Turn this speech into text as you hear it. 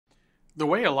The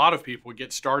way a lot of people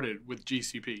get started with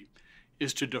GCP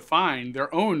is to define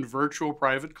their own virtual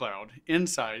private cloud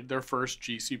inside their first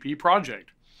GCP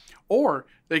project. Or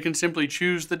they can simply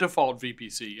choose the default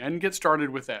VPC and get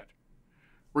started with that.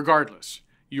 Regardless,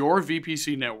 your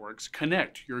VPC networks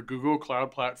connect your Google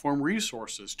Cloud Platform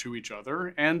resources to each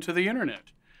other and to the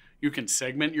internet. You can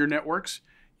segment your networks,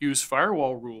 use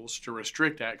firewall rules to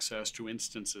restrict access to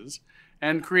instances,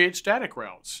 and create static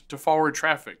routes to forward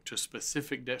traffic to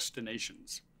specific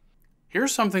destinations.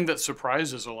 Here's something that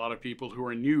surprises a lot of people who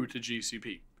are new to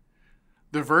GCP.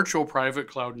 The virtual private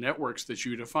cloud networks that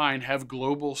you define have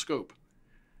global scope.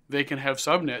 They can have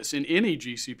subnets in any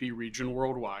GCP region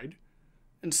worldwide,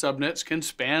 and subnets can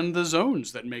span the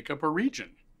zones that make up a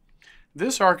region.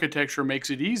 This architecture makes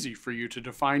it easy for you to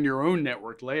define your own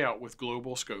network layout with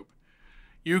global scope.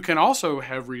 You can also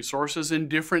have resources in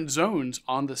different zones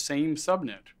on the same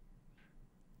subnet.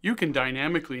 You can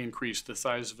dynamically increase the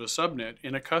size of a subnet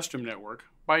in a custom network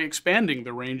by expanding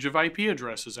the range of IP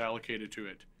addresses allocated to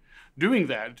it. Doing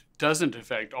that doesn't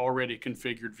affect already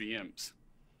configured VMs.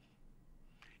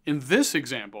 In this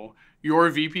example, your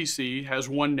VPC has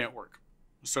one network.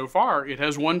 So far, it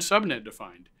has one subnet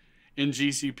defined in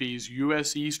GCP's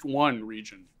US East 1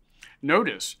 region.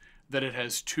 Notice that it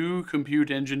has two Compute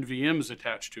Engine VMs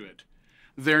attached to it.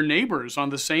 They're neighbors on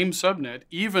the same subnet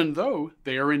even though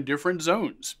they are in different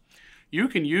zones. You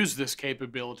can use this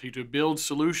capability to build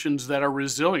solutions that are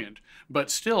resilient but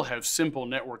still have simple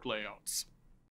network layouts.